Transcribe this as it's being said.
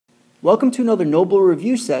Welcome to another Noble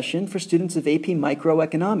Review session for students of AP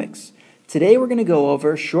Microeconomics. Today we're going to go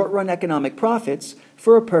over short-run economic profits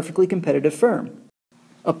for a perfectly competitive firm.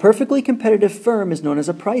 A perfectly competitive firm is known as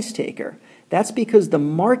a price taker. That's because the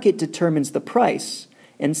market determines the price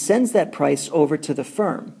and sends that price over to the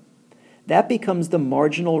firm. That becomes the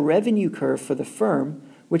marginal revenue curve for the firm,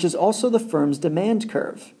 which is also the firm's demand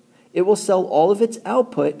curve. It will sell all of its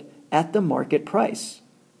output at the market price.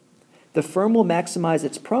 The firm will maximize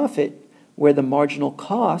its profit where the marginal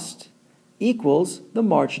cost equals the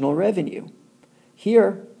marginal revenue.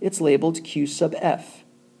 Here, it's labeled Q sub F.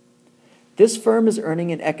 This firm is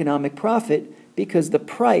earning an economic profit because the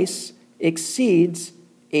price exceeds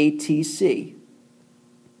ATC.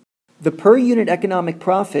 The per unit economic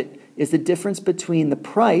profit is the difference between the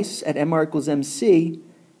price at MR equals MC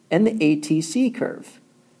and the ATC curve.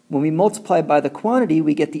 When we multiply by the quantity,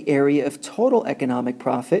 we get the area of total economic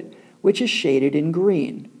profit, which is shaded in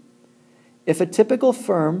green. If a typical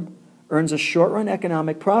firm earns a short-run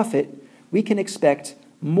economic profit, we can expect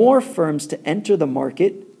more firms to enter the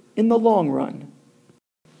market in the long run.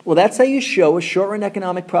 Well, that's how you show a short-run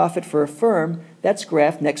economic profit for a firm that's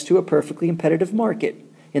graphed next to a perfectly competitive market.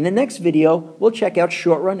 In the next video, we'll check out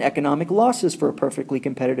short-run economic losses for a perfectly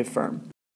competitive firm.